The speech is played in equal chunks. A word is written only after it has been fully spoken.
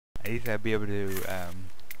least I'll be able to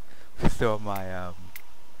store my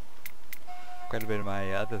quite a bit of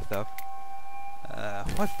my other stuff.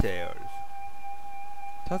 Horsetails.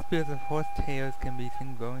 Tall spears of horsetails can be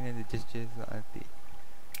seen growing in the ditches at the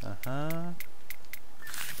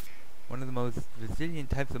one of the most resilient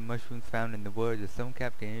types of mushrooms found in the world, the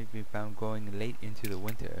stonecap can even be found growing late into the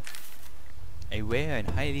winter. A rare and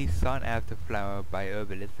highly sought after flower by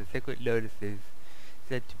herbalists, the sacred lotus is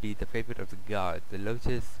said to be the favorite of the gods. The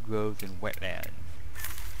lotus grows in wetlands.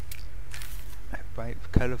 A bright,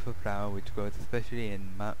 colorful flower which grows especially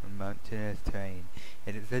in mountainous terrain.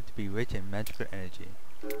 It is said to be rich in magical energy.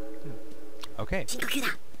 Okay.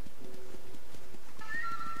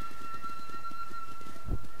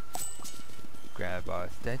 Grab our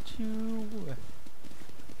statue.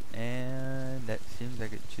 And that seems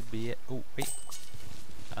like it should be it. Oh, wait.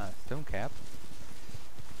 Stone cap.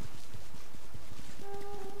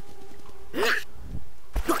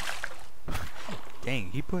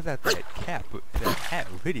 Dang, he pulls out that cap, that hat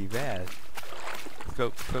really fast.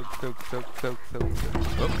 Soak. Oh.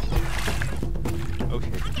 Oh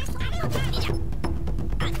shit.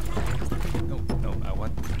 No, I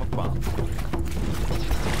want the smoke bomb. No.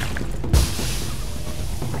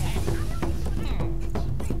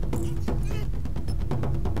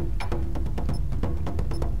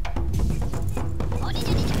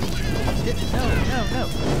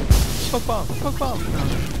 Smoke bomb.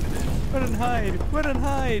 Run and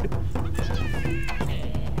hide.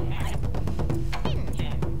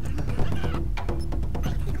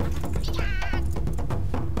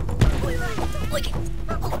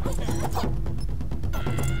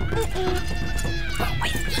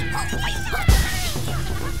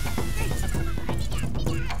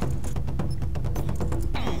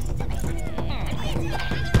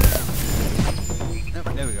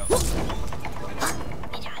 There we go.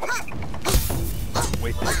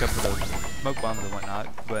 Wasted a couple of those smoke bombs and whatnot,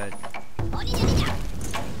 but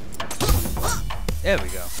there we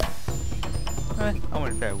go. I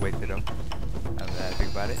wouldn't say I wasted them. Now that I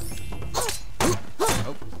think about it.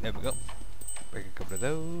 Oh, there we go. Break a couple of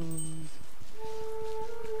those.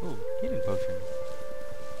 Oh, healing potions.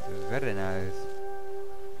 Very nice.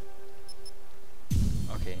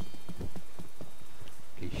 Okay.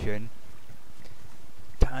 Okay, Shun.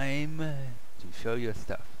 Time to show your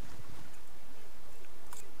stuff.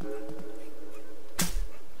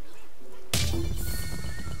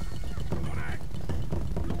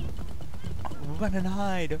 Run and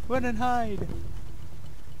hide!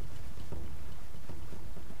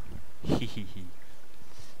 Hehehe.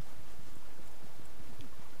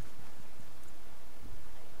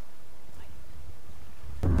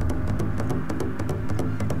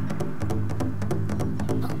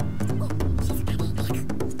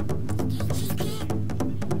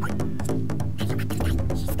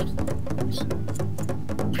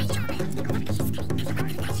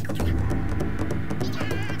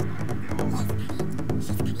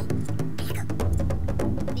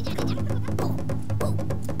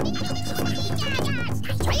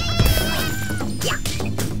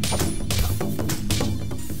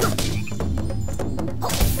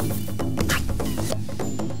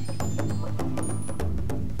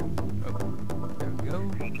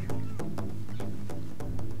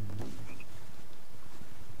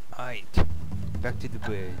 Back to the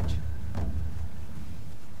bridge.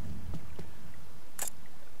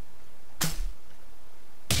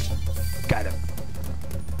 Got him.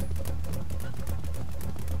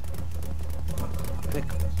 Quick,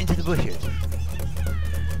 into the bushes.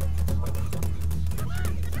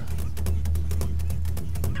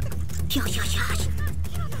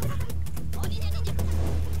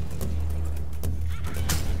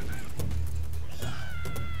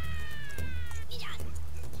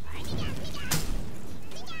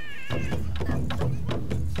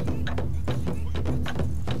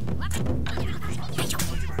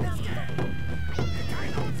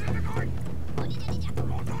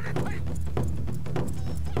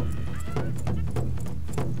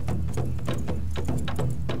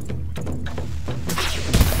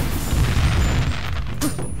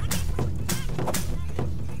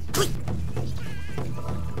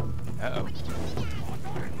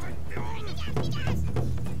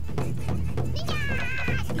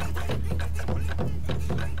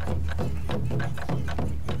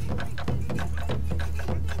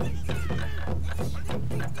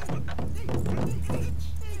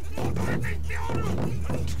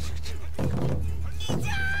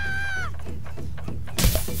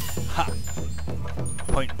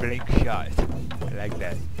 Point blank shot. I like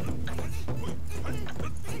that.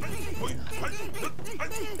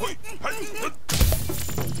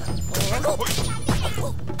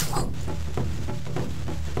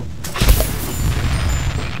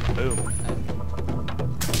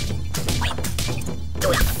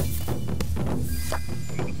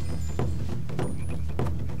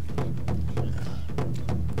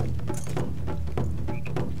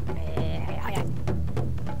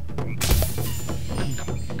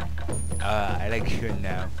 I like Shun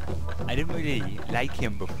now. I didn't really like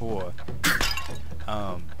him before.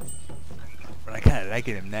 But I kinda like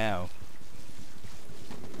him now.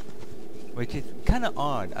 Which is kinda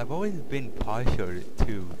odd. I've always been partial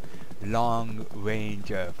to long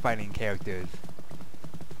range fighting characters.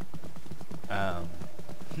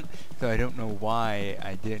 So I don't know why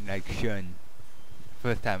I didn't like Shun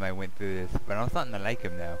first time I went through this, but I'm starting to like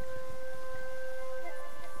him now.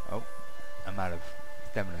 Oh, I'm out of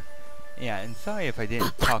stamina. Yeah, and sorry if I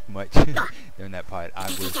didn't talk much during that part. I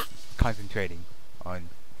was concentrating on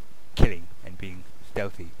killing and being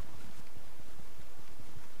stealthy.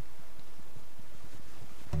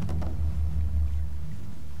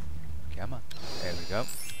 Come on. There we go.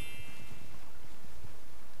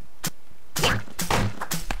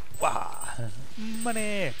 Wow!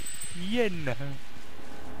 Money! Yen!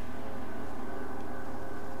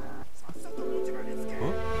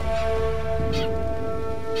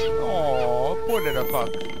 Oh, poor little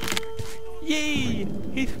fox. Yay!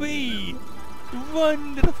 He's free!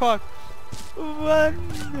 Run, little fox! Run!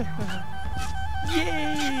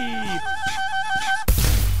 Yay!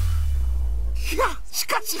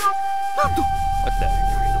 What the?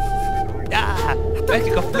 Ah!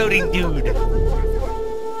 Magical floating dude!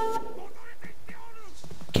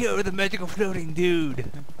 Kill the magical floating dude!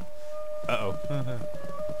 Uh-oh.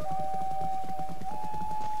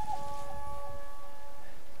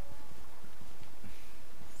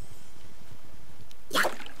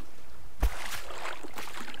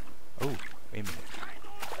 Oh, wait a minute.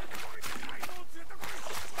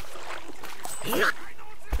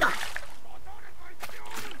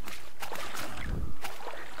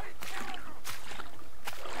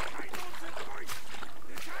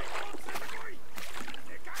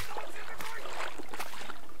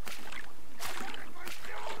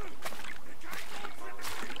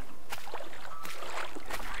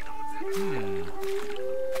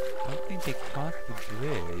 I don't think they crossed the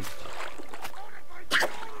bridge.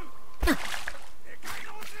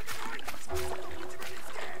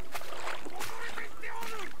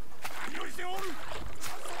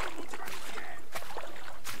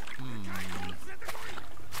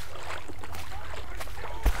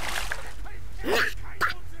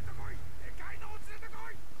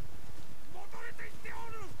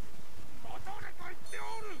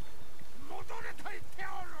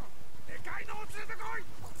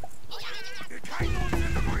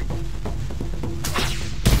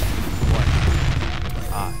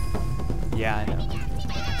 Yeah, I know.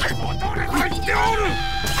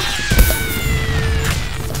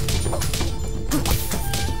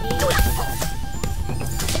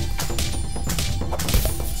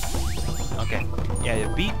 Okay. Yeah,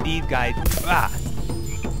 to beat these guys. Ah!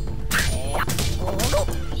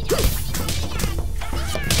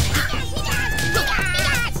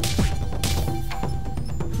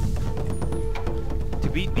 To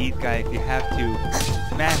beat these guys, you have to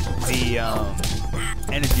smash the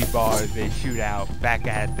energy bars they shoot out back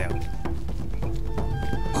at them.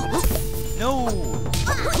 No!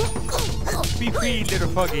 Be free, little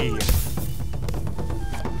fuggy!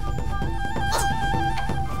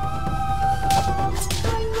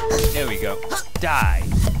 There we go. Die!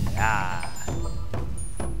 Ah!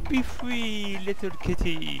 Be free, little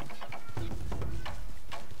kitty!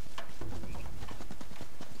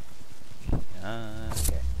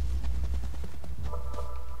 Okay.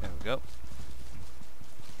 There we go.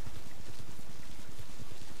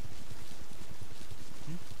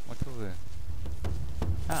 What's over there?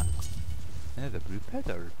 Ah, another blue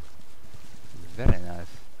petal. Very nice.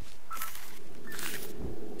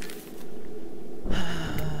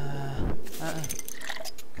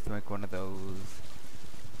 Let's make one of those.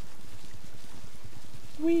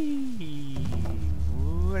 Whee!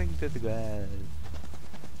 Running to the grass.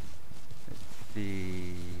 Let's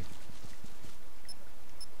see.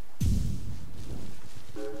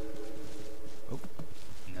 Oh,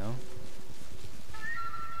 no.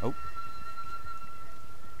 Oh.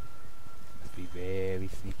 Must be very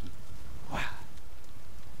sneaky. Wow.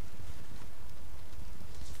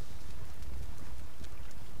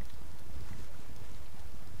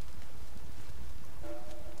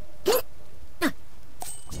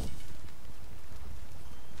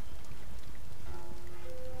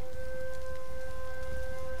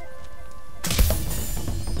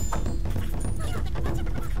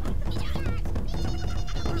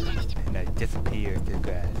 And I disappeared into the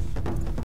grass.